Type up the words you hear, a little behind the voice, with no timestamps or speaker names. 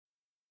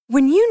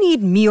When you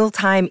need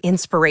mealtime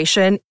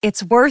inspiration,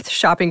 it's worth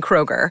shopping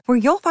Kroger, where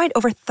you'll find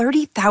over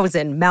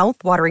 30,000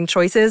 mouth-watering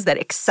choices that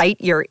excite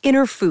your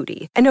inner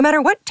foodie. And no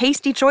matter what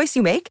tasty choice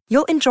you make,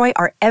 you'll enjoy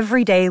our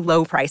everyday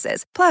low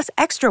prices, plus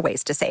extra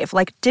ways to save,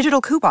 like digital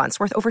coupons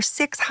worth over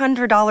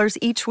 $600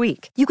 each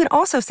week. You can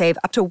also save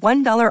up to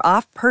 $1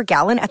 off per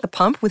gallon at the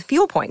pump with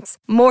fuel points.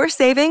 More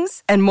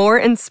savings and more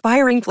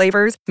inspiring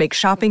flavors make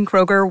shopping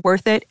Kroger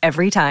worth it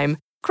every time.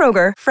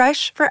 Kroger,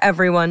 fresh for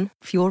everyone.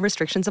 Fuel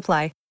restrictions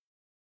apply.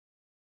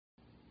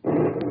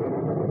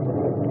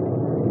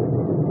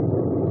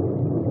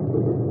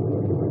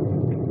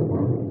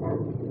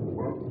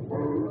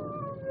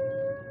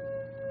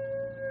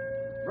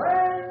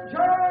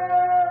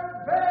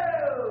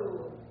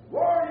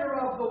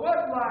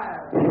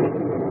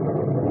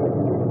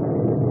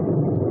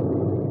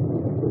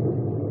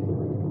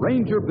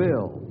 Ranger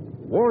Bill,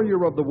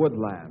 warrior of the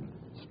woodland,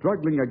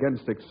 struggling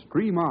against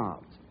extreme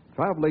odds,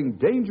 traveling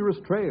dangerous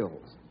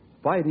trails,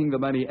 fighting the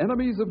many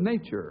enemies of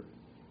nature.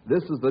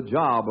 This is the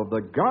job of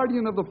the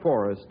guardian of the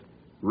forest,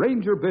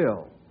 Ranger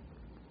Bill.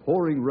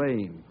 Pouring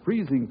rain,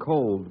 freezing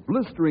cold,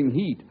 blistering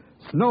heat,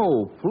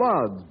 snow,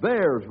 floods,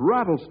 bears,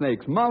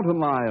 rattlesnakes, mountain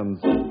lions.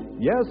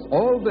 Yes,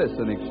 all this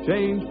in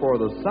exchange for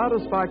the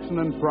satisfaction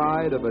and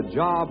pride of a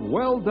job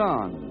well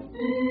done.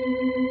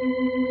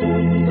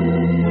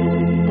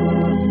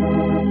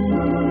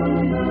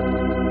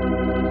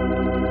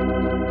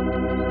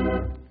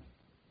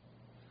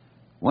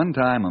 One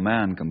time, a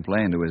man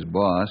complained to his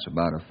boss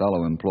about a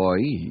fellow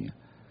employee.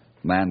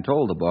 The man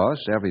told the boss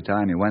every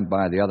time he went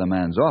by the other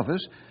man's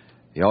office,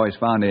 he always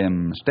found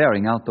him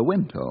staring out the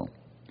window.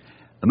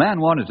 The man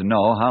wanted to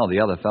know how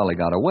the other fellow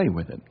got away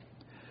with it.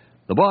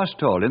 The boss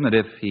told him that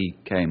if he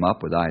came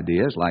up with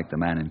ideas like the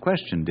man in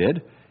question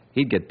did,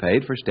 he'd get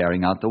paid for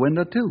staring out the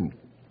window, too.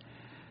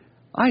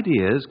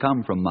 Ideas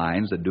come from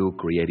minds that do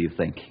creative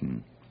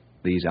thinking.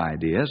 These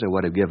ideas are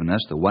what have given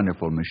us the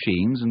wonderful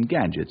machines and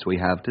gadgets we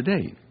have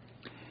today.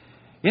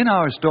 In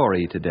our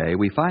story today,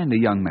 we find a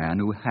young man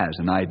who has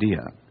an idea.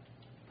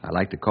 I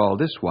like to call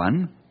this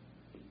one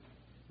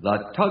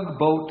The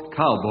Tugboat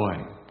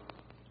Cowboy.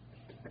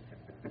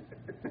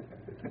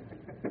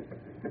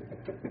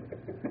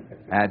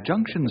 At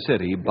Junction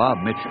City, Bob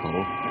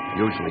Mitchell,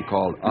 usually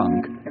called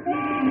Unc,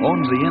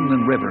 owns the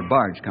Inland River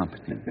Barge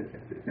Company.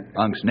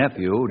 Unc's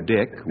nephew,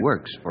 Dick,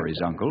 works for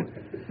his uncle,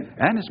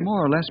 and it's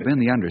more or less been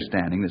the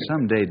understanding that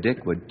someday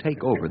Dick would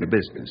take over the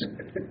business.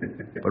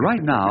 But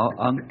right now,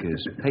 Unc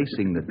is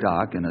pacing the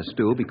dock in a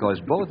stew because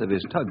both of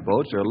his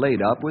tugboats are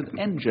laid up with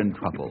engine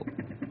trouble.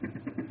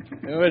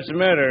 What's the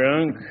matter,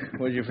 Unc?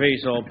 What's your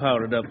face all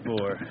powdered up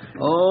for?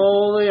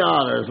 Oh, the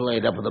otter's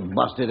laid up with a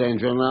busted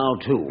engine now,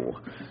 too.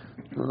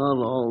 Of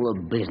all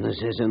the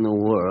businesses in the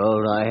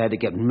world, I had to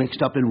get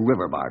mixed up in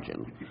river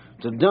barging.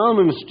 It's a dumb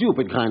and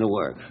stupid kind of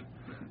work.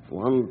 If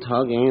one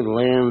tug ain't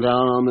laying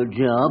down on the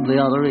job,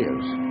 the other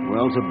is. Or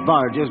else a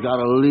barge's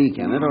got a leak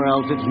in it, or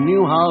else it's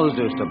new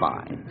houses to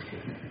buy.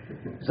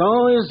 It's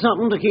always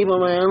something to keep a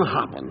man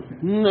hopping.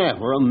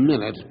 Never a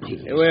minute's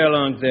peace. Well,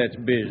 Unc, that's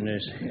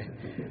business.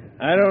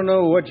 I don't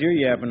know what you're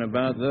yapping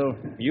about, though.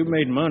 You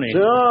made money.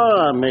 Sure,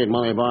 I made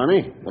money,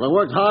 Barney. But I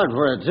worked hard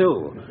for it,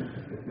 too.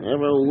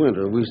 Every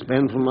winter we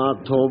spend from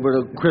October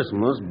to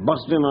Christmas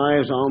busting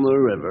ice on the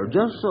river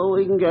just so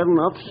we can get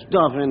enough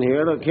stuff in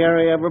here to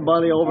carry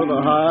everybody over the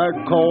hard,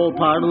 cold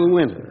part of the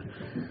winter.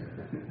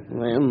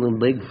 Then the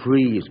big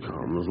freeze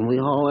comes and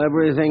we haul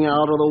everything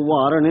out of the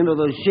water and into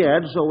the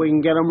shed so we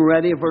can get them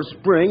ready for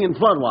spring and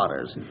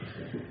floodwaters.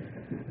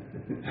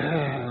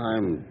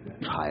 I'm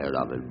tired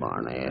of it,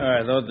 Barney.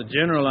 I thought the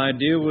general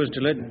idea was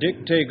to let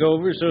Dick take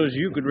over so as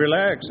you could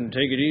relax and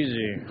take it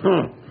easy.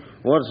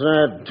 What's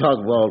that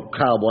tugboat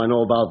cowboy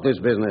know about this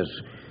business?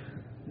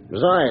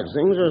 Besides,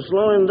 things are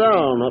slowing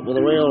down up with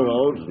the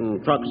railroads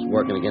and trucks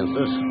working against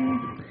us.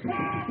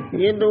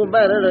 You'd do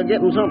better to get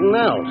him something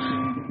else.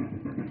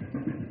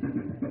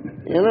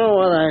 You know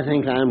what I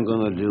think I'm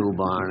going to do,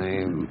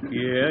 Barney?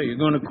 Yeah, you're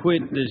going to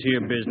quit this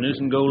here business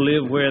and go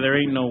live where there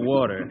ain't no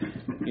water.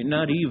 You're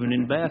not even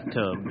in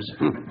bathtubs.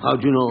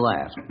 How'd you know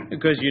that?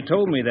 Because you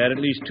told me that at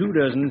least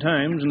 24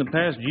 times in the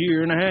past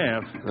year and a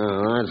half.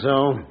 Oh, that's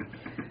so?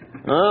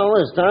 Well,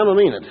 this time I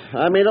mean it.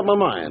 I made up my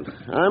mind.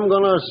 I'm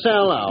going to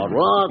sell out,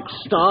 lock,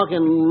 stock,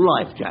 and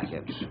life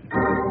jackets.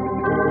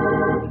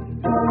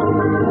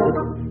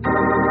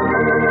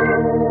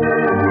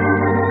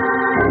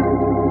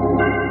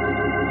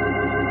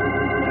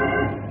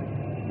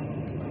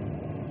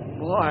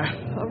 Boy,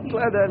 I'm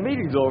glad that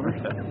meeting's over.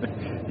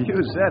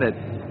 You said it.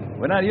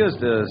 We're not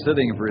used to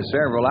sitting for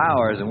several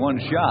hours in one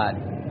shot.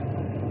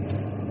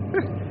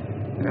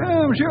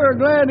 I'm sure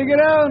glad to get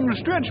out and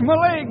stretch my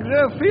legs.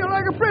 I feel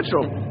like a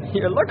pretzel.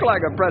 You look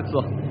like a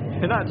pretzel.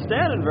 You're not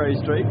standing very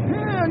straight.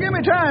 Yeah, give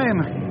me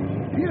time.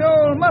 These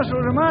old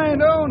muscles of mine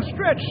don't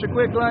stretch so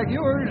quick like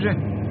yours.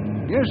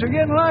 Guess they're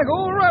getting like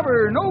old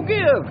rubber, no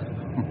give.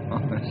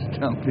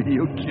 Stumpy,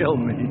 you kill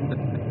me.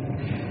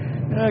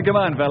 Come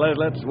on, fellas,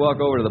 let's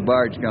walk over to the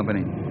barge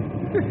company.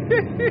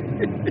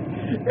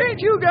 Ain't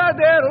you got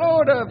that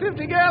load of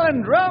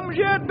 50-gallon drums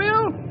yet,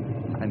 Bill?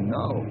 I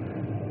know.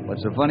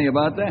 What's so funny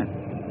about that?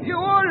 You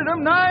ordered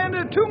them nigh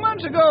into 2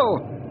 months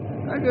ago.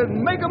 I could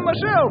make them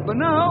myself, but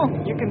now...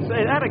 You can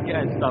say that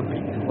again,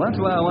 Stumpy. Once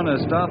in a while, I want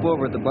to stop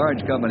over at the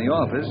barge company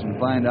office and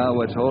find out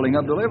what's holding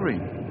up delivery.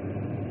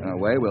 That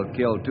way, we'll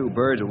kill 2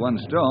 birds with 1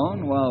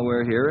 stone while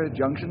we're here at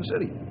Junction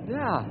City.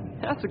 Yeah,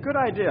 that's a good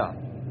idea.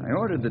 I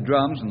ordered the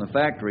drums from the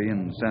factory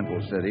in Central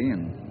City,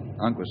 and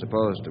Unc was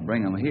supposed to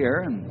bring them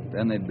here, and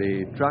then they'd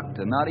be trucked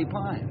to Knotty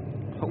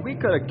Pine. We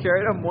could have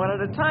carried them one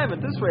at a time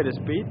at this rate of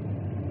speed.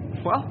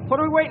 Well, what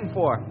are we waiting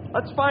for?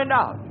 Let's find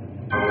out.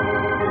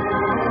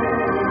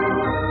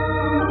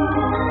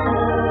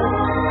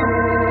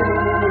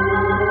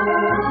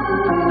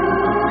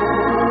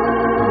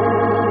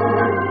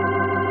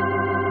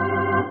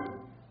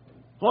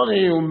 What do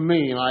you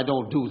mean I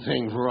don't do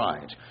things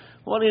right?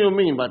 What do you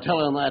mean by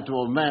telling that to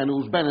a man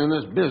who's been in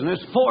this business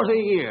 40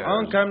 years?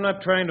 Unc, I'm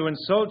not trying to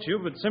insult you,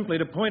 but simply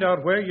to point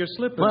out where you're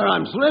slipping. Where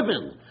I'm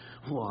slipping?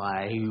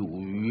 Why, you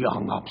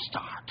young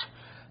upstart.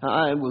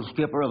 I was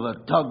skipper of a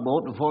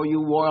tugboat before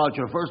you wore out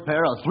your first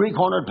pair of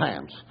 3-cornered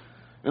pants.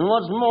 And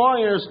what's more,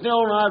 you're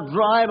still not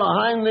dry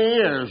behind the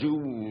ears,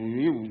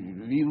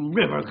 you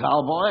river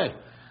cowboy.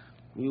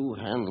 You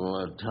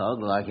handle a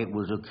tug like it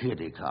was a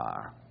kiddie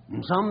car.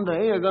 And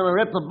someday you're going to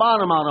rip the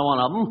bottom out of one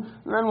of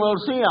them, and then we'll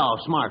see how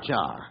smart you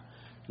are.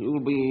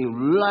 You'll be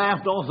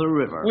laughed off the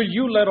river. Will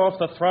you let off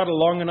the throttle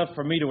long enough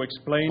for me to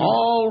explain?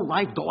 All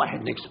right, go ahead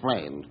and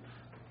explain.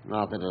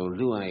 Not that it'll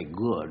do any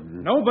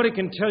good. Nobody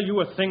can tell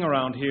you a thing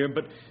around here,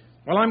 but,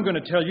 well, I'm going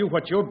to tell you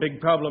what your big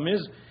problem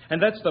is,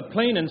 and that's the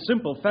plain and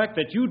simple fact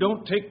that you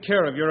don't take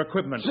care of your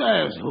equipment.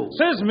 Says who?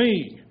 Says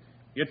me.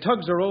 Your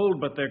tugs are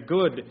old, but they're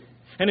good.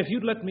 And if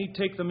you'd let me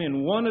take them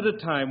in one at a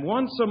time,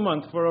 once a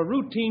month, for a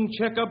routine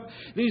checkup,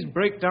 these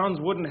breakdowns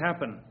wouldn't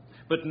happen.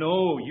 But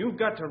no, you've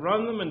got to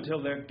run them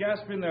until they're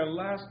gasping their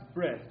last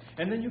breath.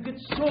 And then you get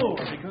sore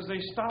because they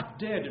stop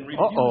dead and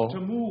refuse to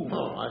move.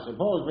 Oh, I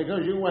suppose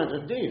because you went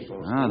to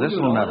diesel.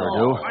 This'll never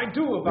do. I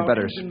do about We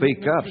better engine speak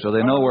up maintenance. so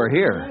they know we're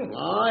here.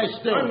 I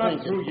still I'm not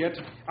think through yet.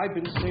 I've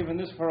been saving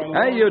this for a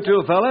long Hey, you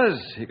 2 fellas.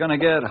 You're going to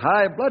get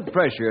high blood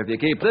pressure if you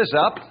keep this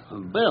up.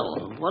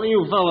 Bill, what are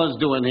you fellas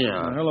doing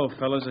here? Hello,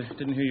 fellas. I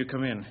didn't hear you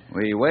come in.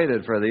 We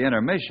waited for the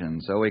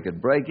intermission so we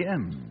could break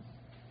in.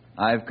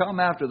 I've come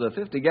after the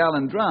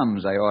 50-gallon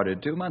drums I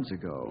ordered 2 months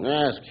ago.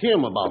 Ask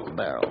him about the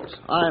barrels.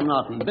 I'm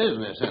not in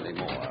business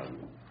anymore.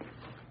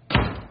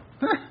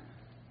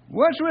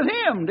 What's with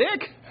him,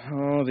 Dick?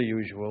 Oh, the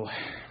usual.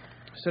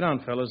 Sit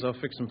down, fellas. I'll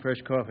fix some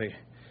fresh coffee.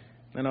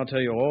 Then I'll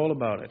tell you all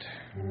about it.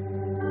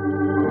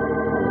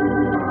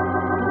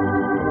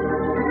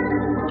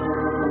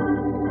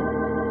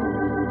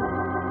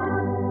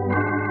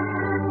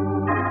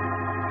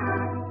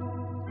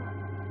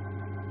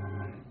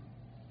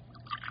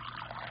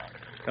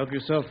 Help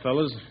yourself,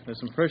 fellas. There's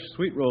some fresh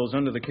sweet rolls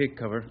under the cake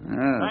cover.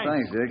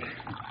 Thanks, Dick.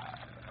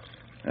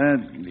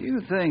 Do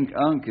you think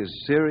Unc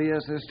is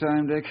serious this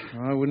time, Dick?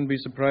 I wouldn't be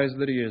surprised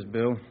that he is,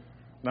 Bill.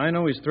 I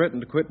know he's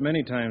threatened to quit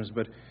many times,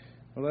 but,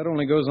 well, that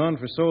only goes on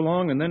for so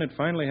long, and then it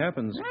finally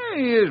happens.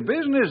 Hey, is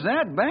business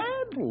that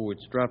bad? Oh,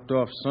 it's dropped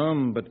off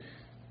some, but,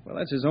 well,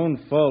 that's his own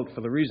fault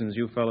for the reasons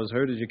you fellas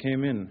heard as you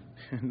came in.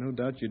 No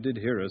doubt you did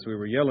hear us. We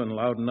were yelling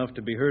loud enough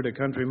to be heard a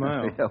country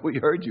mile. Yeah, we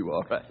heard you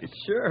all right.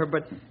 Sure,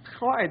 but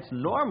why, it's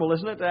normal,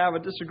 isn't it, to have a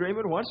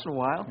disagreement once in a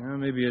while? Yeah,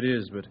 maybe it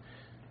is, but,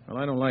 well,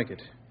 I don't like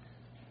it.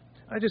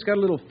 I just got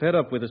a little fed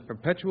up with his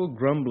perpetual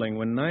grumbling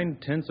when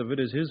 9/10 of it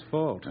is his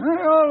fault.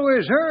 I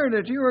always heard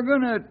that you were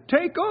going to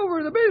take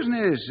over the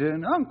business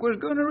and Unc was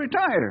going to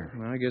retire.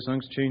 I guess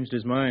Unc's changed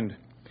his mind.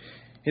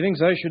 He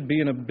thinks I should be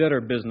in a better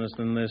business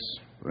than this.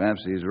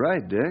 Perhaps he's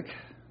right, Dick.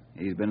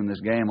 He's been in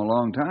this game a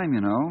long time,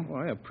 you know.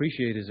 Well, I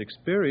appreciate his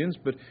experience,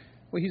 but,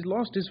 well, he's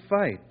lost his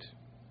fight.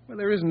 Well,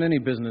 there isn't any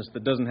business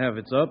that doesn't have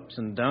its ups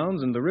and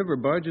downs, and the river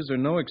barges are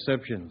no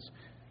exceptions.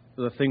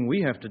 The thing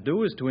we have to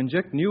do is to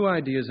inject new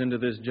ideas into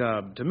this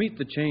job to meet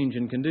the change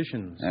in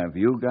conditions. Have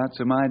you got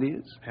some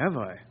ideas? Have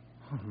I?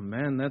 Oh,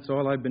 man, that's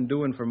all I've been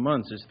doing for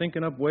months is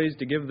thinking up ways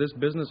to give this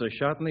business a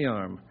shot in the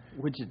arm.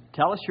 Would you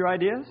tell us your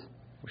ideas?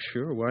 Well,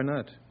 sure, why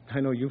not?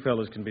 I know you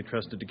fellas can be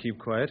trusted to keep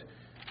quiet.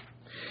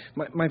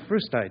 My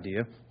first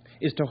idea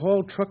is to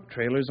haul truck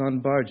trailers on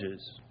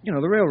barges. You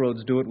know, the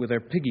railroads do it with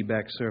their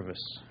piggyback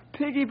service.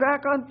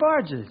 Piggyback on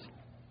barges?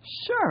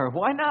 Sure,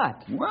 why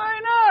not? Why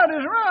not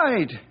is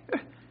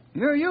right.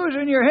 You're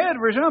using your head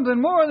for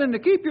something more than to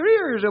keep your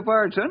ears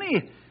apart,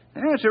 Sonny.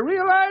 That's a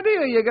real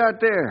idea you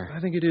got there. I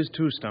think it is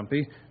too,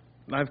 Stumpy.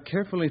 I've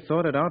carefully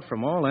thought it out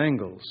from all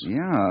angles.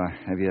 Yeah.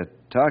 Have you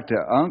talked to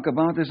Unc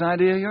about this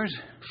idea of yours?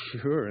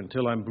 Sure,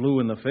 until I'm blue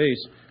in the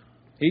face.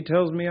 He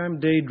tells me I'm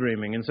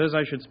daydreaming and says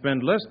I should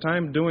spend less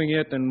time doing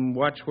it and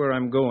watch where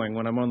I'm going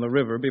when I'm on the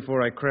river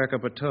before I crack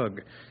up a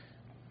tug.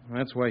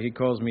 That's why he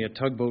calls me a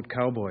tugboat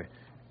cowboy.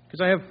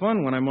 Because I have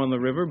fun when I'm on the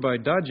river by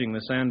dodging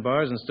the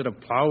sandbars instead of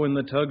plowing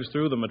the tugs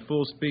through them at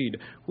full speed,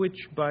 which,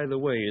 by the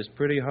way, is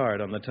pretty hard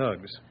on the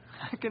tugs.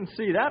 I can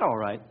see that all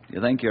right.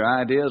 You think your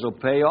ideas will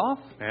pay off?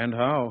 And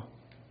how?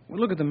 Well,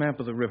 look at the map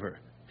of the river.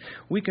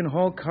 We can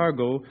haul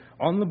cargo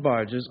on the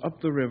barges up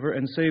the river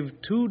and save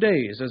 2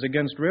 days as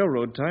against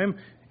railroad time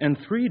and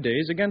 3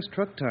 days against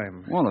truck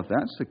time. Well, if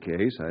that's the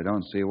case, I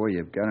don't see where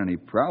you've got any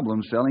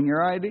problem selling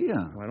your idea.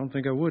 I don't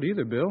think I would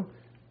either, Bill.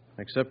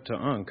 Except to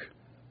Unc.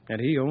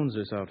 And he owns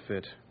this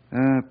outfit.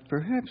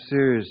 Perhaps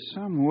there's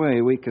some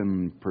way we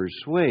can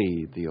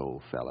persuade the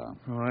old fella.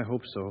 Oh, I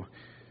hope so.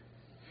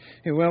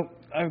 Hey, well,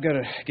 I've got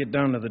to get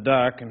down to the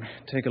dock and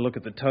take a look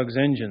at the tug's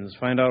engines,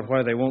 find out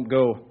why they won't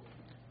go.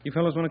 You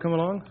fellas want to come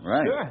along?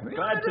 Right. Sure,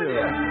 glad to.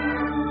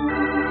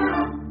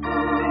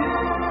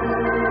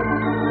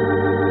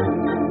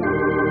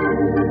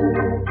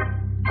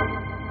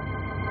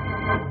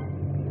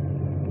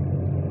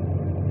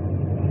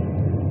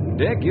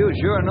 Dick, you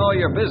sure know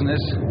your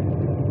business.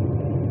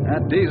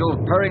 That diesel's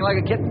purring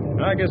like a kitten.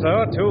 I guess I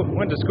ought to.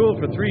 Went to school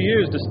for 3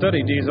 years to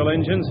study diesel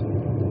engines.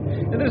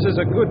 And this is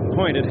a good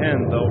point at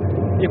hand, though.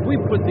 If we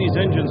put these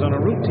engines on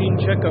a routine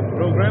checkup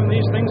program,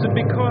 these things would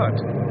be caught.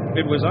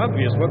 It was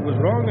obvious what was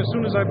wrong as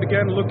soon as I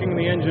began looking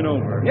the engine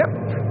over. Yep.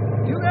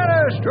 You got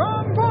a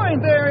strong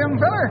point there, young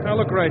feller. Now,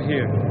 look right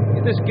here.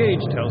 This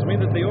gauge tells me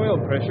that the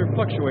oil pressure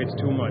fluctuates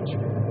too much.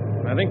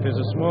 I think there's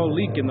a small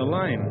leak in the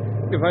line.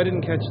 If I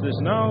didn't catch this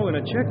now in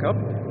a checkup,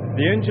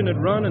 the engine would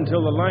run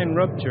until the line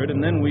ruptured,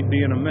 and then we'd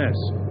be in a mess.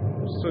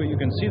 So you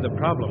can see the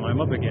problem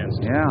I'm up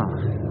against. Yeah,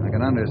 I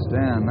can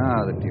understand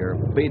now that you're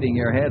beating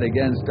your head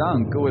against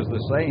Unc, who is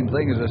the same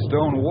thing as a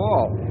stone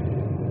wall.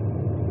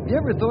 You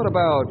ever thought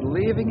about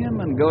leaving him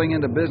and going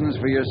into business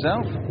for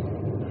yourself?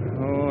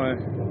 Oh,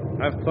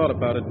 I've thought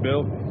about it,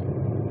 Bill.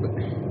 But,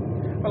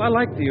 well, I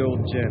like the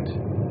old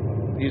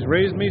gent. He's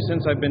raised me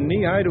since I've been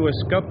knee-high to a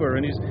scupper,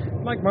 and he's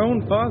like my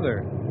own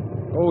father.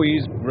 Oh,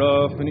 he's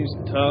rough, and he's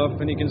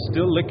tough, and he can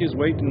still lick his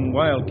weight in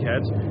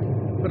wildcats.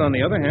 But on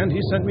the other hand, he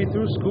sent me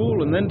through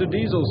school and then to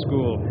diesel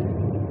school.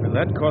 And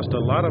that cost a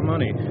lot of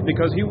money,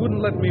 because he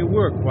wouldn't let me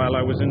work while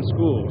I was in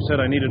school. Said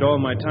I needed all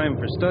my time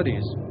for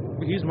studies.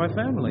 He's my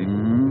family.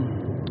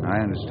 Mm-hmm.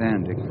 I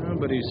understand, Dick.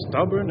 But he's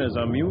stubborn as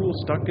a mule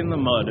stuck in the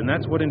mud, and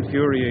that's what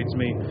infuriates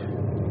me.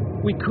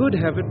 We could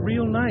have it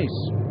real nice,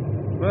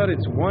 but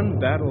it's one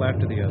battle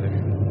after the other.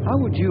 How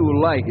would you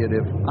like it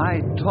if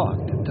I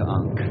talked to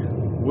Unc?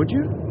 Would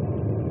you?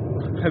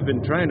 I've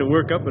been trying to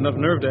work up enough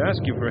nerve to ask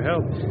you for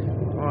help.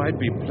 Oh, I'd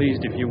be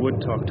pleased if you would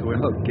talk to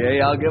him.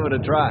 Okay, I'll give it a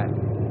try.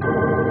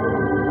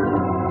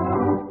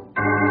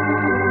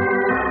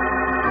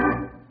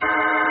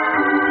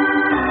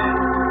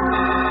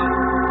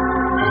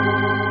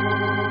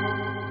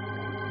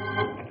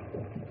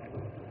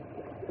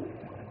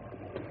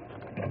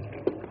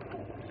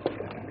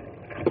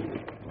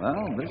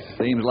 Well, this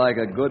seems like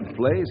a good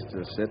place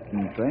to sit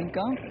and think,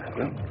 Unc.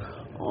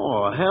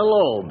 Oh,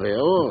 hello,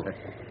 Bill.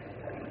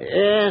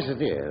 Yes,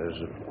 it is.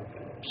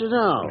 Sit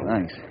down.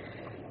 Thanks.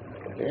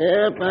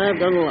 Yep, I've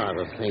done a lot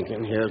of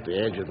thinking here at the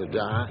edge of the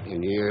dock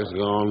in years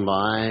gone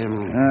by.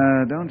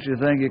 Don't you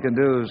think you can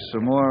do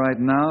some more right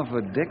now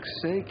for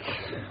Dick's sake?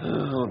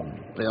 Oh,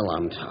 Bill,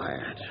 I'm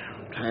tired.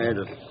 Tired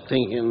of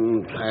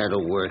thinking, tired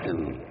of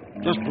working.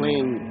 Just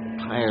plain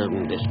tired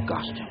and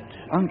disgusted.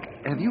 Unc,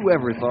 have you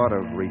ever thought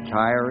of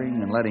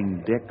retiring and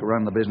letting Dick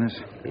run the business?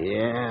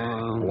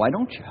 Yeah. Why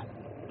don't you?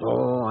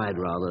 Oh, I'd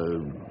rather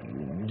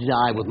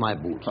die with my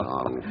boots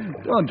on.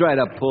 Don't try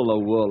to pull the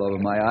wool over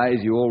my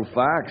eyes, you old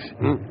fox.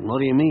 What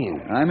do you mean?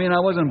 I mean, I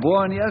wasn't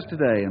born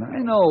yesterday, and I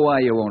know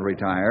why you won't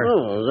retire.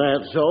 Oh, is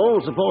that so?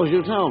 Suppose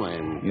you tell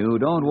me. You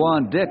don't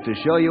want Dick to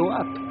show you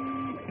up.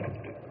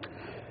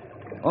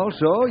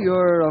 Also,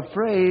 you're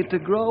afraid to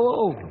grow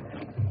old.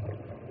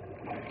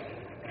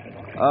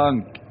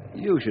 Unc,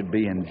 you should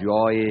be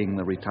enjoying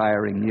the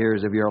retiring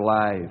years of your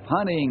life.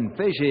 Hunting,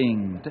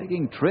 fishing,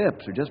 taking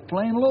trips, or just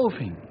plain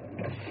loafing.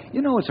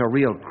 You know, it's a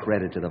real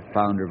credit to the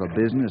founder of a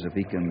business if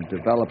he can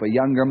develop a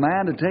younger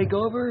man to take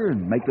over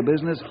and make the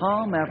business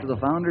hum after the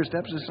founder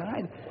steps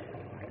aside.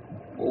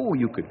 Oh,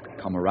 you could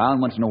come around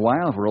once in a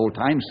while for old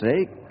time's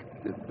sake,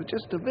 but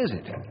just to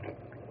visit.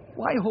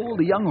 Why hold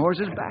the young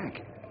horses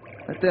back?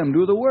 Let them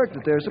do the work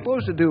that they're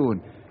supposed to do,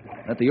 and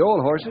let the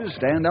old horses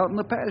stand out in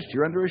the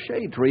pasture under a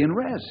shade tree and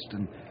rest,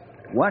 and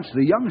watch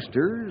the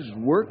youngsters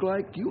work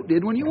like you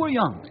did when you were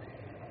young.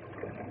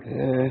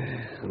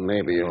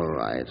 Maybe you're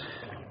right.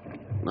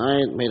 I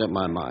ain't made up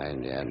my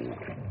mind yet.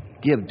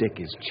 Give Dick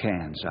his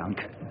chance, Unc.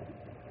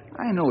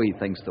 I know he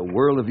thinks the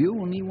world of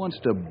you, and he wants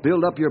to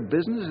build up your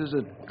business as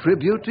a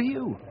tribute to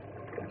you.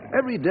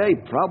 Everyday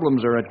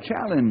problems are a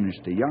challenge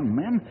to young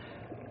men,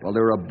 while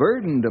they're a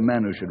burden to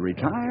men who should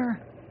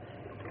retire.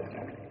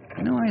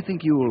 You know, I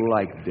think you'll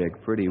like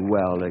Dick pretty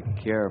well to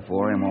care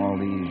for him all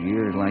these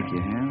years like you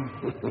have.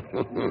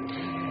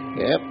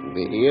 Yep,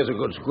 he is a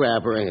good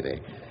scrapper, ain't he?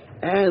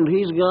 And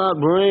he's got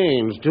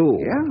brains, too.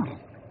 Yeah.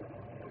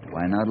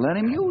 Why not let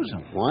him use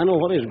them? Well, I know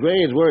what his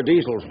grades were at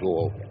diesel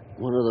school.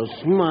 One of the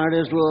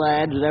smartest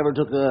lads that ever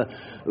took a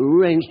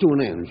wrench to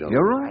an engine.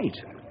 You're right.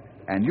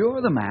 And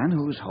you're the man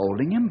who's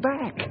holding him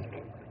back.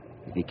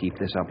 If you keep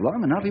this up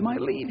long enough, he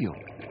might leave you.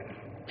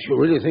 You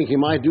really think he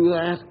might do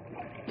that?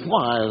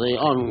 Why, the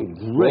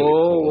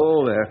ungrateful...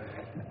 Oh, there.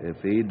 If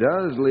he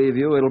does leave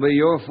you, it'll be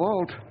your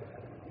fault.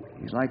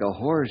 He's like a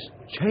horse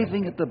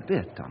chafing at the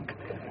bit, Unc.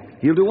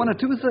 He'll do one of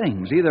two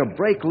things, either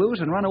break loose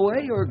and run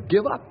away or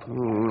give up.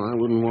 I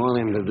wouldn't want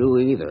him to do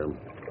either.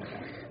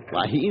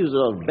 Why, he's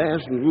the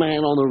best man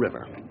on the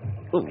river.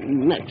 Well,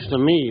 next to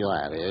me,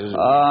 that is.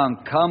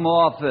 Unc, come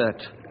off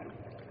it.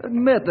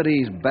 Admit that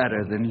he's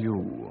better than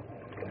you.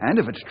 And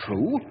if it's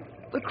true,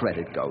 the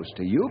credit goes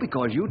to you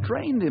because you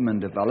trained him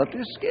and developed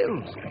his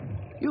skills.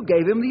 You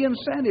gave him the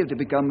incentive to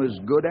become as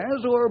good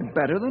as or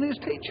better than his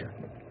teacher.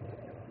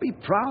 Be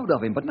proud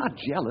of him, but not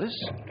jealous.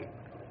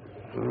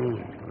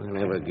 I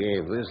never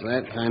gave this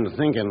that kind of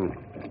thinking.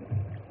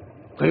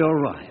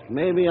 You're right.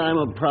 Maybe I'm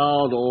a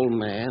proud old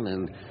man,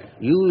 and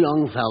you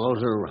young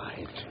fellows are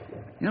right.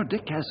 You know,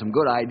 Dick has some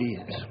good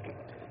ideas.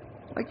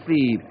 Like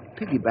the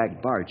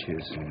piggyback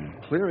barges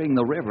and clearing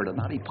the river to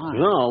Knotty Pine.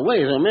 No,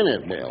 wait a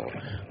minute, Bill.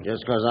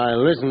 Just because I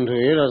listen to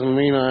you doesn't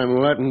mean I'm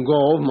letting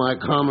go of my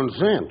common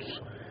sense.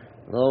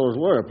 Those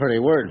were pretty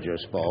words you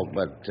spoke,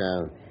 but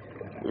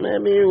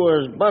maybe you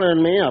was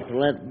buttering me up to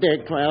let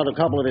Dick try out a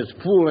couple of his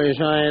foolish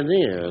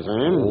ideas,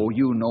 huh? Oh,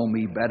 you know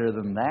me better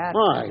than that.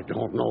 I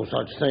don't know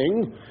such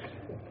thing.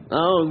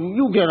 Now,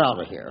 you get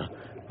out of here.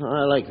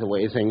 I like the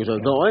way things are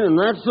going, and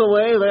that's the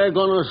way they're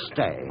going to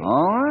stay.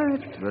 All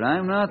right, but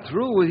I'm not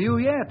through with you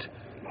yet.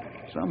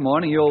 Some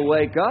morning you'll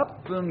wake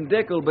up, and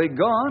Dick will be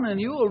gone, and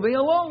you'll be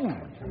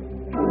alone.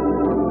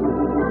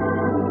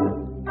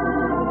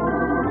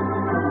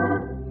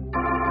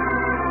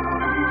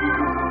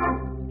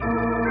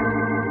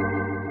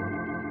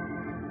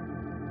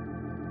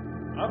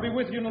 I'll be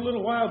with you in a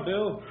little while,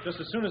 Bill, just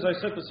as soon as I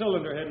set the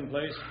cylinder head in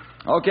place.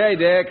 Okay,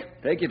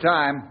 Dick. Take your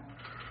time.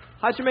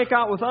 How'd you make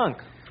out with Unc?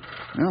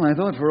 Well, I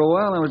thought for a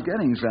while I was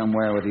getting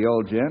somewhere with the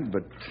old gent,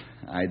 but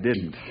I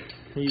didn't.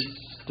 He's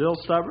still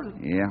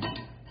stubborn? Yeah.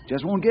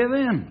 Just won't give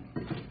in.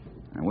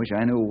 I wish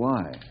I knew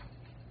why.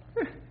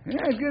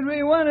 That could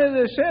be one of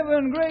the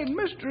 7 great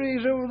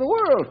mysteries of the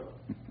world.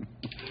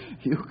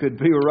 You could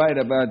be right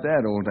about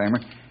that, old-timer.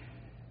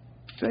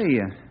 Say,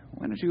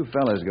 why don't you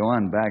fellas go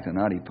on back to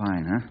Knotty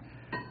Pine,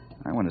 huh?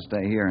 I want to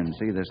stay here and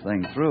see this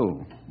thing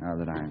through, now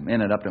that I'm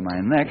in it up to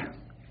my neck.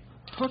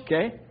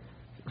 Okay.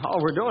 All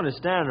we're doing is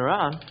standing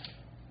around.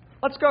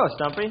 Let's go,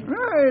 Stumpy.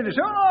 Right,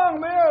 so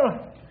long,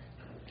 Bill.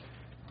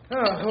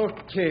 Oh,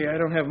 okay. I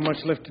don't have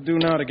much left to do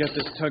now to get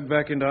this tug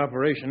back into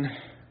operation.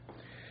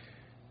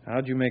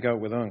 How'd you make out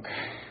with Unc?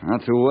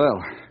 Not too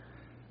well.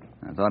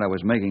 I thought I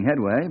was making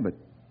headway, but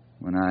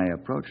when I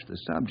approached the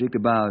subject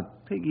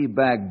about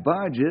piggyback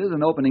barges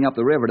and opening up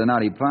the river to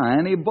Knotty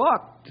Pine, he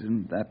balked,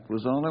 and that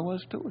was all there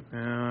was to it.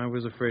 I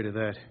was afraid of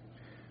that.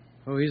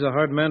 Oh, he's a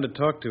hard man to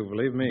talk to,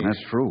 believe me.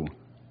 That's true.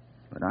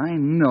 But I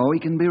know he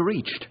can be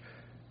reached.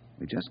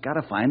 We just got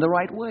to find the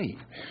right way.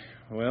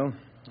 Well,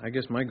 I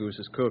guess my goose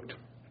is cooked.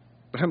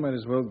 I might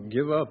as well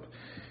give up.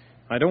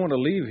 I don't want to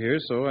leave here,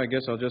 so I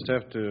guess I'll just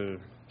have to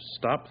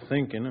stop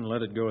thinking and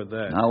let it go at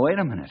that. Now, wait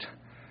a minute.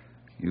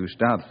 You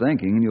stop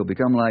thinking and you'll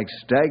become like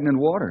stagnant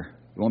water.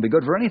 It won't be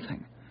good for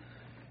anything.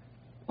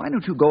 Why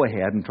don't you go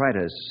ahead and try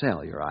to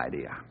sell your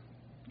idea?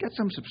 Get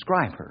some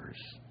subscribers.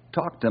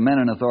 Talk to men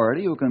in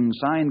authority who can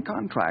sign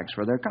contracts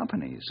for their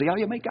companies. See how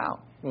you make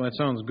out. Well, that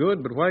sounds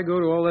good, but why go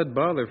to all that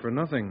bother for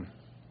nothing?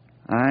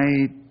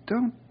 I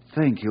don't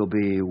think you'll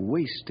be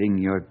wasting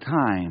your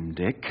time,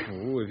 Dick.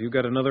 Oh, have you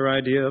got another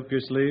idea up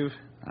your sleeve?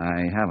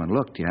 I haven't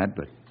looked yet,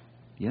 but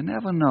you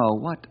never know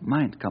what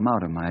might come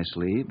out of my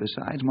sleeve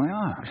besides my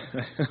arm.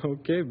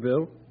 Okay,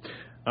 Bill.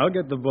 I'll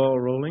get the ball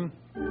rolling.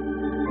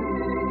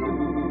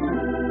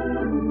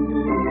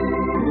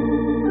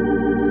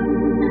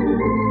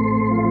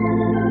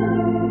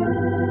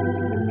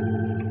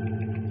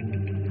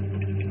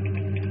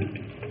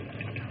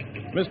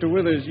 Mr.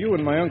 Withers, you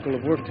and my uncle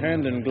have worked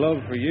hand in glove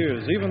for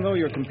years, even though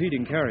you're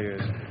competing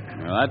carriers.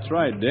 Well, that's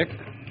right, Dick.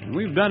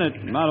 We've done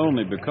it not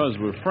only because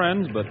we're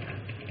friends, but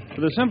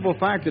for the simple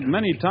fact that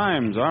many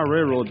times our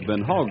railroad's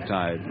been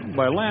hog-tied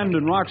by land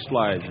and rock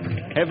slides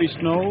and heavy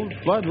snows,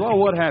 floods, well,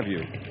 what have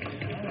you.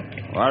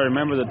 Well, I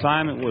remember the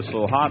time it was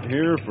so hot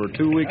here for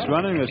 2 weeks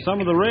running that some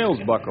of the rails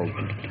buckled.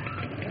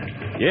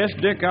 Yes,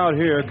 Dick, out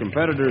here,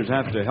 competitors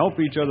have to help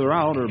each other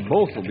out or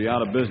both will be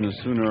out of business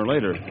sooner or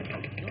later.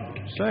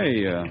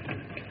 Say,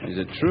 is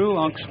it true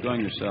Unc's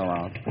going to sell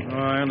out? Oh,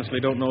 I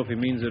honestly don't know if he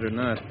means it or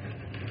not.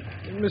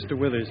 Mr.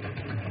 Withers,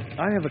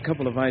 I have a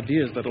couple of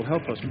ideas that'll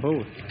help us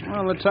both.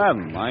 Well, let's have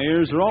them. My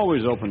ears are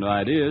always open to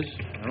ideas.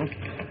 Well,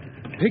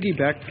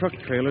 piggyback truck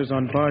trailers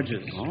on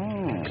barges.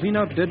 Oh. Clean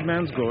out Dead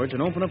Man's Gorge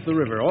and open up the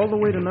river all the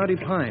way to Knotty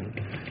Pine.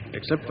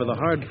 Except for the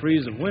hard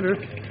freeze of winter,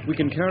 we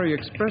can carry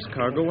express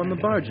cargo on the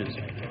barges,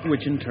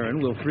 which in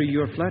turn will free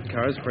your flat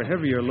cars for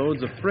heavier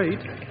loads of freight,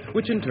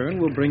 which in turn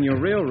will bring your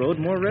railroad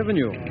more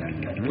revenue.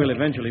 We'll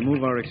eventually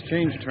move our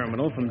exchange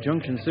terminal from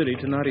Junction City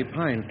to Knotty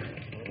Pine.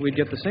 We'd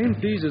get the same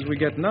fees as we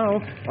get now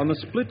on the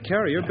split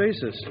carrier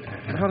basis.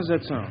 How does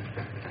that sound?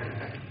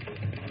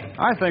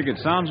 I think it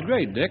sounds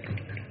great, Dick.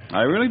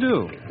 I really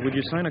do. Would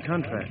you sign a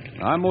contract?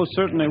 I most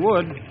certainly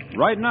would.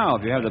 Right now,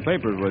 if you have the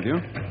papers with you.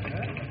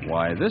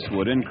 Why, this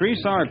would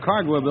increase our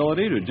cargo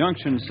ability to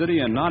Junction City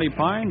and Knotty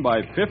Pine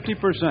by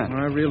 50%.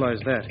 I realize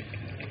that.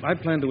 I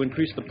plan to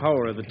increase the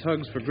power of the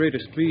tugs for greater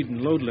speed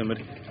and load limit.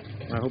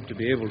 I hope to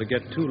be able to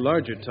get 2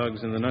 larger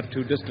tugs in the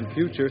not-too-distant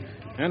future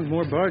and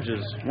more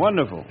barges.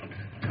 Wonderful.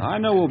 I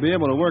know we'll be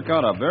able to work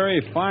out a very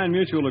fine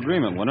mutual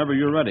agreement whenever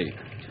you're ready.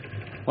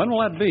 When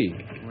will that be?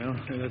 Well,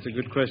 that's a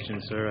good question,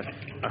 sir.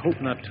 I hope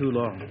not too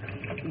long.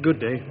 Good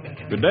day.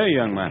 Good day,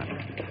 young man.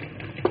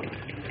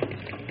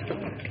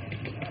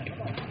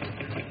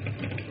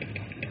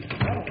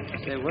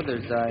 Say,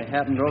 Withers, I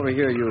happened to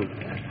overhear you.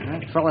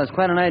 That fellow has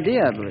quite an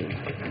idea, I believe.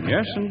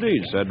 Yes,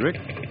 indeed, Cedric.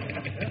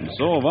 And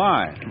so have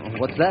I.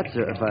 What's that,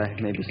 sir, if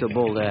I may be so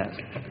bold to ask?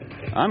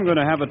 I'm going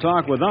to have a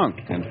talk with Unc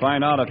and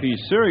find out if he's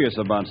serious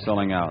about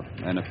selling out.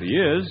 And if he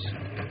is,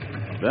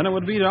 then it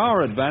would be to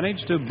our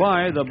advantage to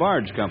buy the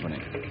barge company.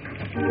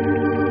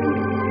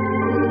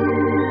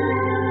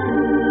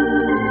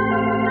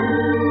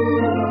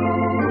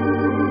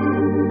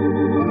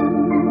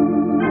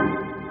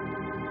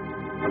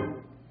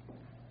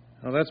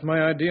 Well, that's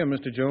my idea,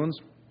 Mr. Jones.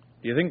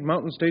 Do you think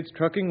Mountain States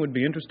Trucking would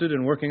be interested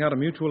in working out a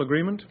mutual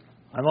agreement?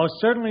 I most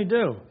certainly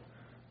do.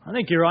 I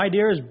think your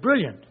idea is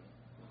brilliant.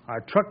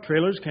 Our truck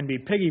trailers can be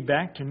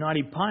piggybacked to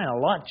Knotty Pine a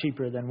lot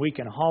cheaper than we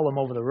can haul them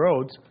over the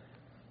roads.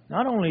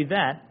 Not only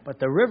that, but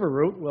the river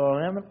route will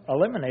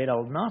eliminate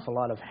an awful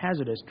lot of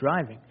hazardous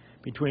driving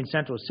between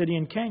Central City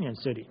and Canyon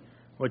City,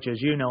 which,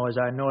 as you know, is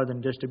our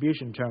northern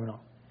distribution terminal.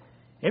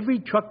 Every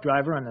truck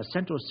driver on the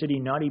Central City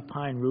Knotty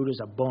Pine route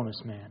is a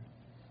bonus man.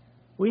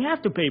 We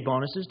have to pay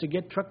bonuses to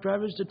get truck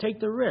drivers to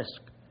take the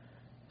risk,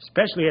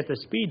 especially at the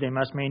speed they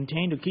must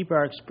maintain to keep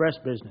our express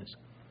business.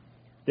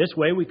 This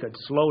way we could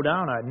slow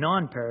down our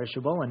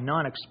non-perishable and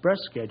non-express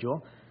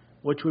schedule,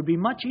 which would be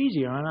much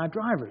easier on our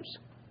drivers.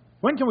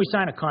 When can we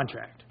sign a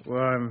contract?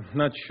 Well, I'm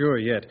not sure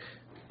yet.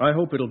 I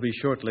hope it'll be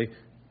shortly.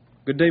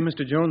 Good day,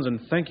 Mr. Jones,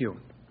 and thank you.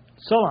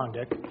 So long,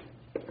 Dick.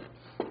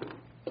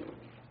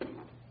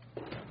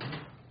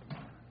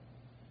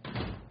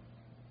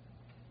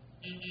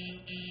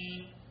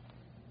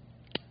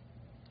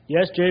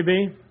 Yes,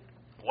 J.B.?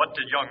 What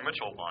did young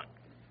Mitchell want?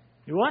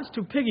 He wants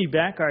to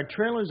piggyback our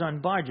trailers on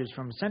barges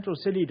from Central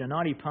City to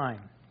Knotty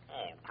Pine.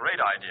 Oh, great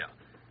idea.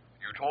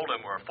 You told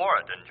him we're for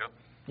it, didn't you?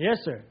 Yes,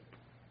 sir.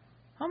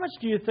 How much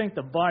do you think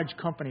the barge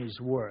company's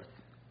worth?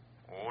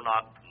 Oh,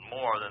 not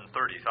more than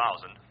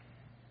 30,000.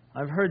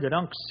 I've heard that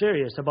Unc's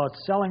serious about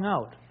selling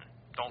out.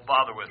 Don't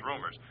bother with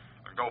rumors.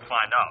 Go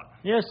find out.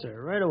 Yes,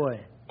 sir, right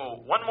away.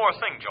 Oh, one more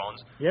thing,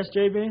 Jones. Yes,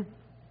 J.B.?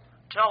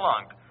 Tell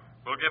Unc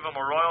we'll give him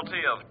a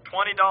royalty of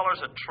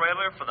 $20 a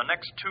trailer for the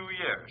next 2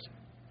 years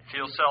if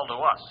he'll sell to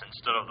us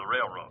instead of the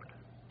railroad.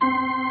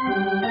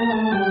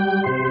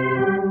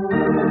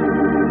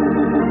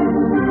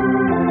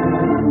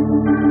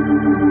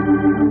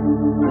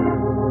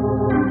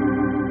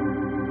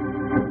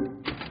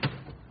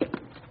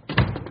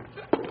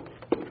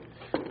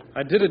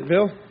 I did it,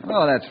 Bill.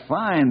 Oh, that's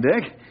fine,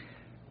 Dick.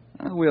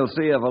 We'll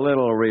see if a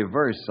little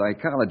reverse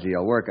psychology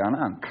will work on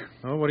Unc.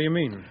 Oh, what do you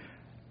mean?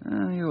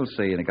 You'll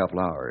see in a couple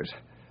hours.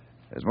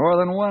 There's more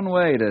than one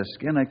way to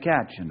skin a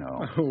cat, you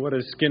know. What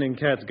has skinning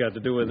cats got to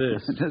do with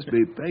this? Just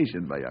be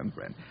patient, my young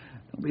friend.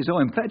 Don't be so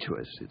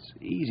impetuous. It's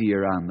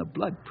easier on the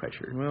blood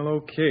pressure. Well,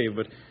 okay,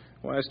 but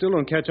I still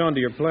don't catch on to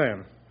your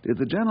plan. Did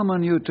the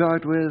gentleman you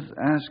talked with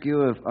ask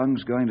you if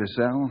Unc's going to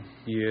sell?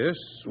 Yes,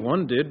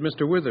 one did,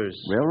 Mr. Withers.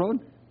 Railroad?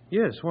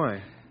 Yes,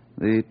 why?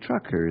 The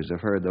truckers have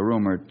heard the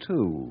rumor,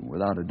 too,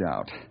 without a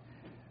doubt.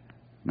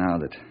 Now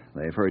that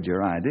they've heard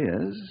your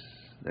ideas,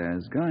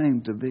 there's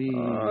going to be...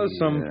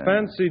 some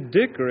fancy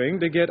dickering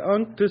to get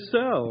Unc to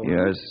sell.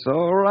 You're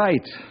so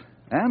right.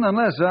 And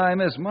unless I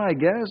miss my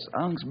guess,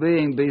 Unc's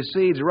being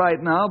besieged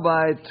right now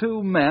by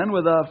 2 men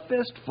with a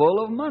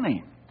fistful of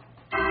money.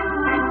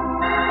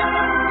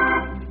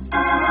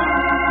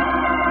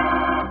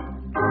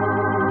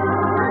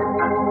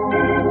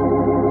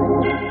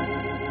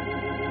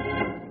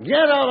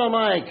 Get out of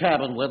my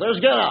cabin, Withers.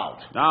 Get out.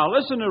 Now,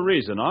 listen to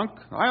reason, Unc.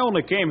 I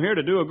only came here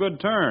to do a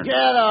good turn. Get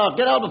out.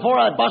 Get out before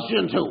I bust you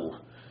in two.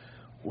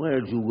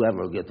 Where'd you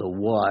ever get the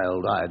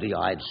wild idea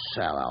I'd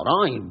sell out?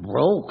 I ain't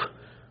broke.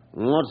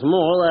 What's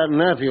more, that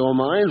nephew of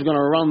mine's going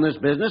to run this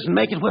business and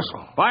make it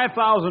whistle.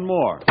 5,000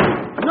 more.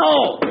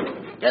 No!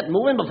 Get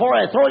moving before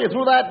I throw you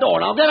through that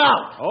door. Now get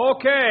out.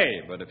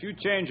 Okay, but if you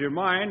change your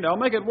mind, I'll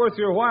make it worth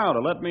your while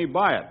to let me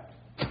buy it.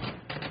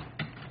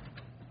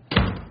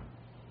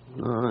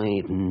 I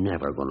ain't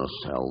never going to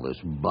sell this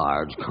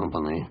barge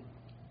company.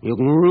 You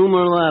can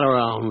rumor that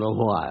around a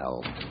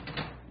while.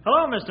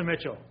 Hello, Mr.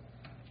 Mitchell.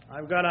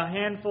 I've got a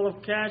handful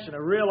of cash and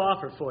a real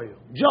offer for you.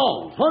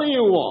 Jones, what do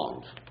you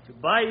want? To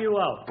buy you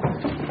out.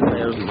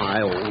 There's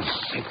my old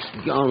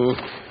 6-gun.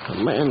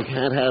 A man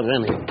can't have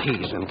any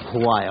peace and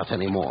quiet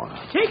anymore.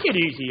 Take it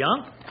easy,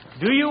 Unc.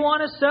 Do you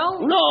want to sell?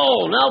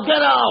 No, now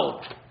get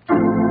out.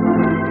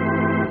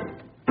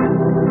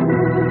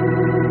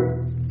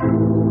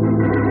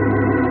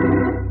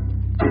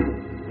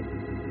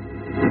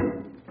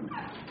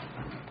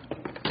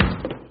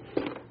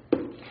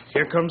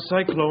 Here comes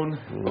Cyclone.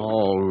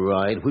 All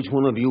right. Which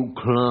one of you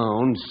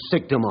clowns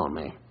sicked him on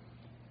me?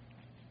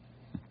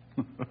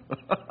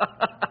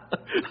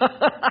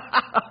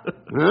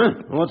 Huh?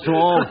 What's so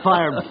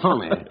all-fired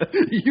funny?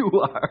 You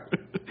are.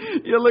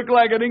 You look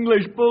like an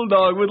English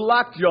bulldog with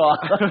lockjaw.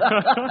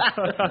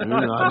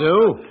 I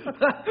do?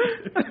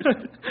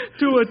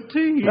 To a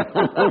T.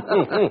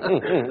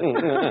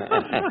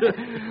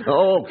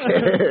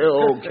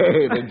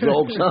 Okay, the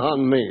joke's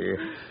on me.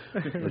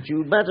 But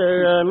you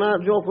better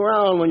not joke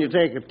around when you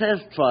take a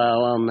test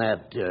trial on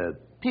that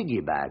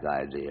piggyback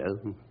idea.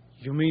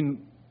 You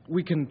mean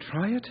we can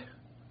try it?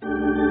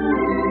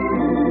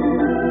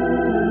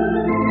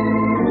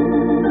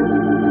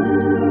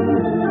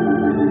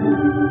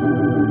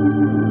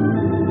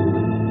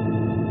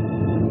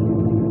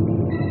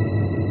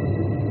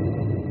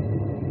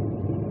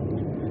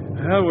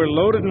 Well, we're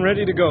loaded and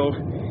ready to go.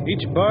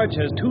 Each barge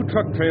has 2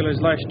 truck trailers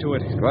lashed to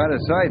it. Quite a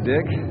sight,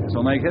 Dick. This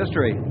will make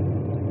history.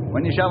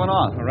 When you shoving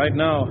off? Right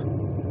now.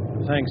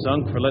 Thanks,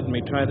 Unc, for letting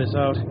me try this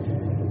out.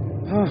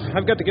 Oh,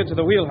 I've got to get to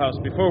the wheelhouse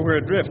before we're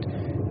adrift.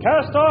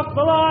 Cast off the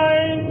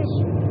lines!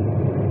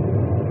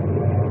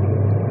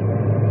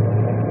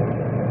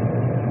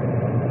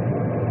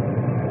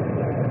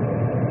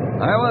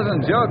 I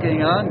wasn't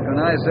joking, Unc,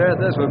 when I said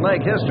this would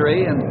make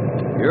history, and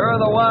you're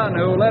the one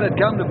who let it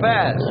come to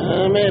pass.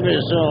 Maybe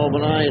so,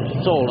 but I ain't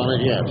sold on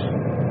it yet.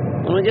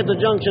 When we get to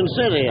Junction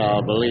City,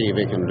 I'll believe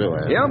he can do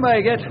it. He'll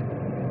make it.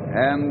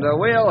 And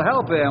we'll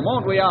help him,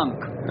 won't we, Unc?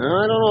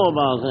 I don't know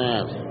about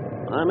that.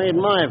 I made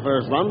my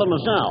first run by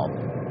myself.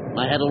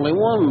 I had only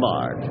 1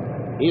 barge.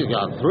 He's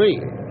got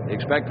 3.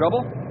 Expect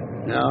trouble?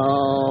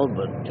 No,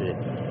 but...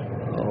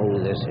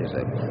 this is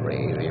a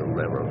crazy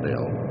river,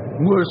 Bill.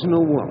 Worse than a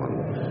woman.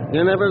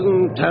 You never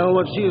can tell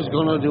what she's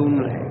gonna do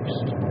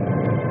next.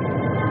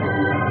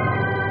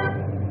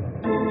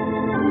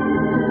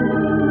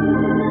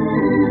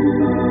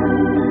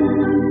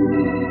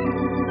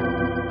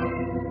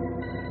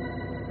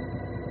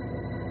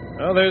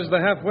 Well, there's the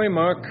halfway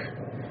mark.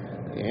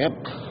 Yep.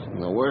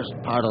 The worst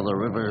part of the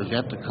river is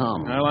yet to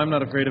come. Well, I'm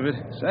not afraid of it.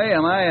 Say,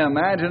 am I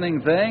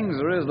imagining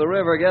things, or is the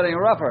river getting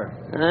rougher?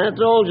 I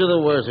told you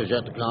the worst is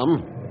yet to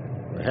come.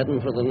 We're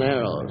heading for the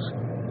Narrows.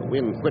 The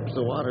wind whips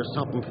the water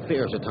something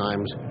fierce at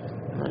times.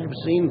 I've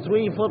seen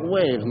 3-foot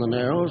waves in the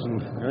Narrows, and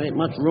there ain't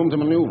much room to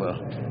maneuver.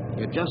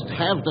 You just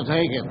have to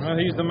take it.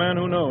 Well, he's the man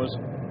who knows.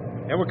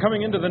 Yeah, we're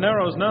coming into the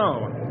Narrows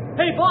now.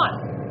 Hey,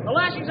 boss! The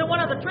lashings on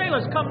one of the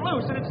trailers come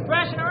loose, and it's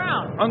thrashing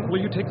around. Unc,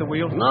 will you take the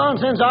wheel?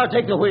 Nonsense, I'll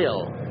take the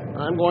wheel.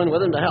 I'm going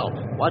with him to help.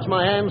 Watch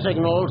my hand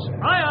signals.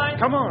 Aye, aye.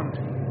 Come on.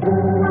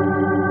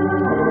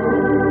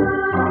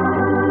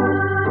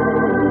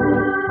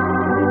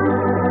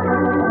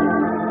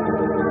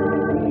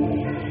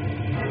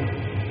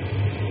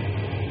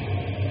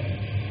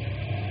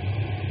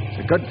 It's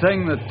a good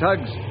thing the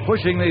tug's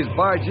pushing these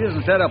barges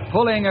instead of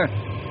pulling, or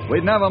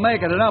we'd never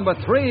make it to number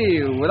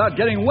 3 without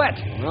getting wet.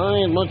 I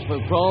ain't much for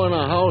crawling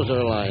a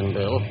hawser line,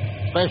 Bill,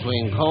 especially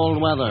in cold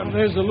weather.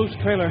 There's the loose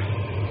trailer.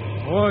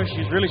 Boy,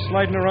 she's really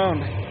sliding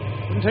around.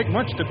 Wouldn't take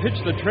much to pitch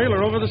the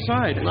trailer over the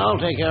side. I'll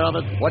take care of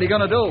it. What are you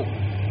going to do?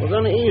 We're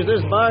going to ease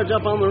this barge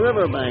up on the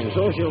riverbank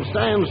so she'll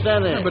stand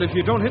steady. Yeah, but if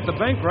you don't hit the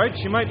bank right,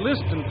 she might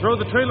list and throw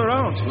the trailer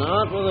out.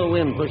 Not with the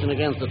wind pushing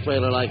against the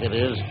trailer like it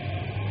is.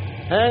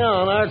 Hang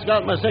on, Art's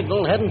got my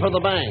signal heading for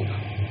the bank.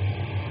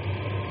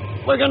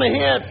 We're going to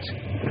hit.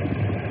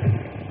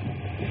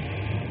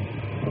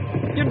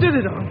 You did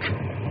it, Unc.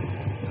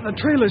 The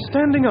trailer's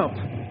standing up.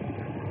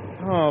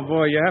 Oh,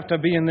 boy, you have to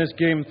be in this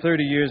game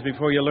 30 years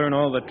before you learn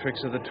all the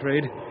tricks of the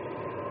trade.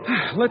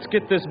 Let's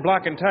get this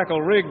block and tackle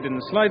rigged and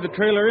slide the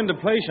trailer into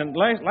place and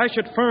lash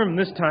it firm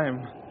this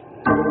time.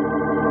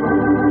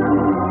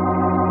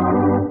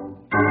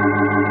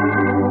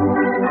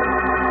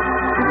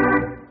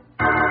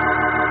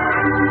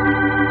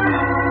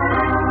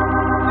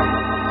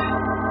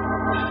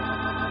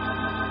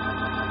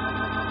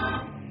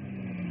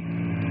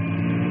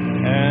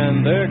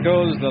 And there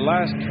goes the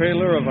last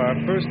trailer of our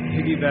first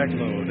piggyback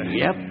load.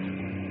 Yep,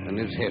 and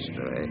it's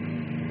history.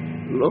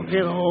 Look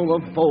at all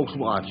the folks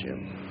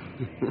watching.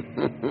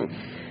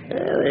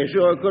 They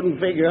sure couldn't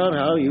figure out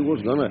how you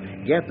was going to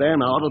get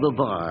them out of the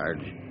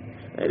barge.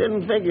 They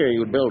didn't figure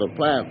you'd build a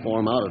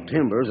platform out of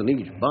timbers in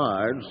each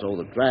barge so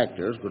the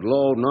tractors could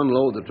load and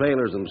unload the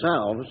trailers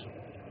themselves.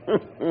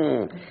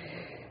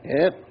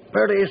 Yep,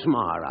 pretty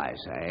smart, I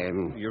say.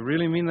 You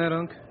really mean that,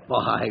 Unc?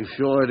 I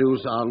sure do,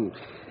 son.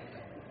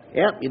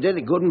 Yep, you did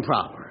it good and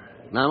proper.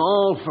 And I'm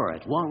all for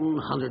it,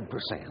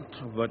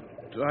 100%. But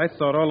I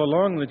thought all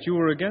along that you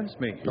were against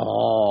me.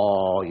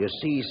 Oh, you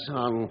see,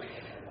 son,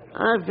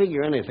 I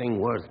figure anything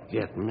worth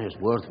getting is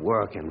worth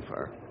working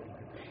for.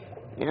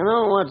 You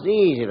know what's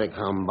easy to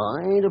come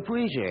by ain't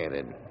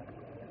appreciated.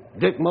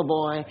 Dick, my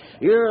boy,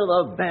 you're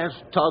the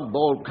best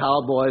tugboat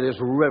cowboy this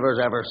river's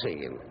ever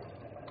seen.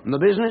 And the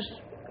business?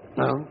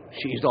 Well,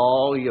 she's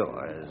all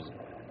yours.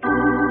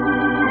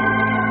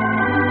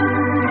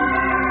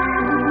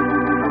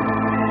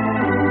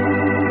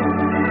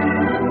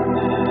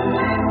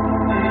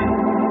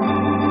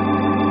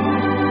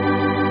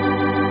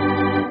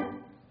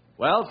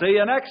 Well, see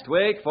you next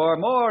week for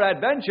more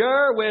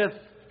adventure with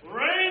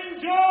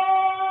Ranger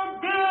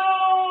Bill!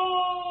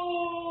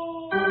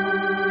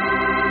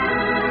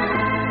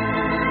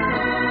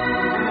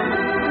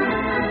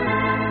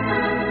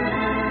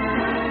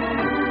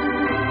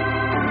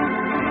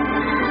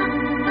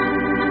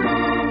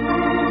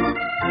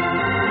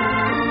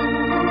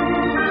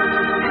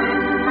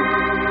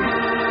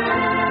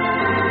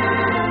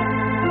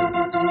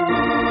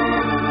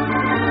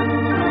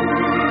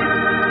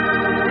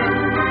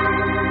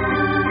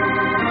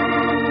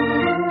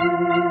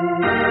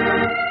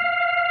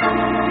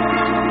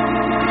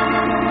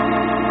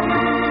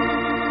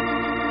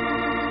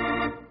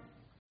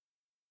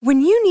 When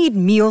you need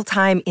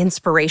mealtime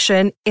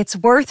inspiration, it's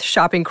worth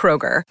shopping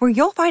Kroger, where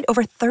you'll find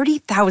over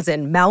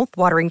 30,000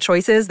 mouth-watering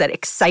choices that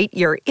excite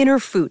your inner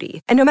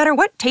foodie. And no matter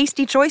what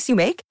tasty choice you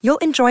make, you'll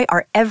enjoy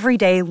our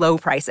everyday low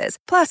prices,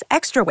 plus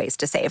extra ways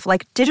to save,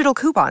 like digital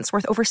coupons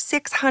worth over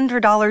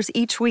 $600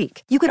 each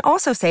week. You can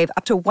also save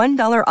up to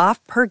 $1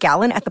 off per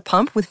gallon at the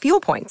pump with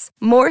fuel points.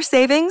 More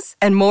savings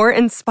and more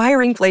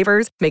inspiring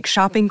flavors make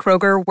shopping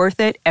Kroger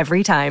worth it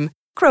every time.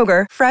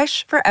 Kroger,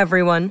 fresh for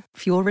everyone.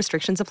 Fuel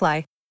restrictions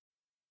apply.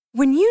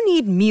 When you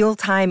need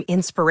mealtime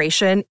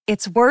inspiration,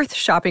 it's worth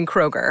shopping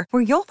Kroger,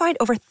 where you'll find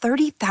over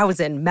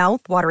 30,000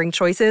 mouth-watering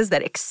choices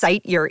that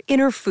excite your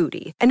inner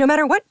foodie. And no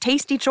matter what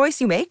tasty choice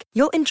you make,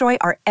 you'll enjoy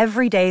our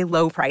everyday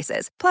low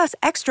prices, plus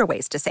extra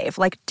ways to save,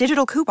 like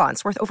digital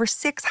coupons worth over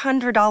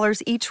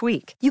 $600 each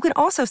week. You can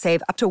also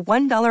save up to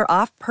 $1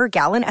 off per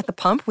gallon at the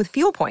pump with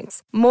fuel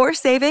points. More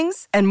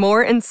savings and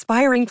more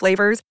inspiring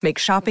flavors make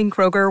shopping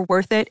Kroger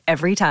worth it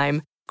every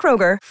time.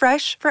 Kroger,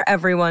 fresh for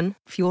everyone.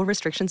 Fuel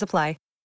restrictions apply.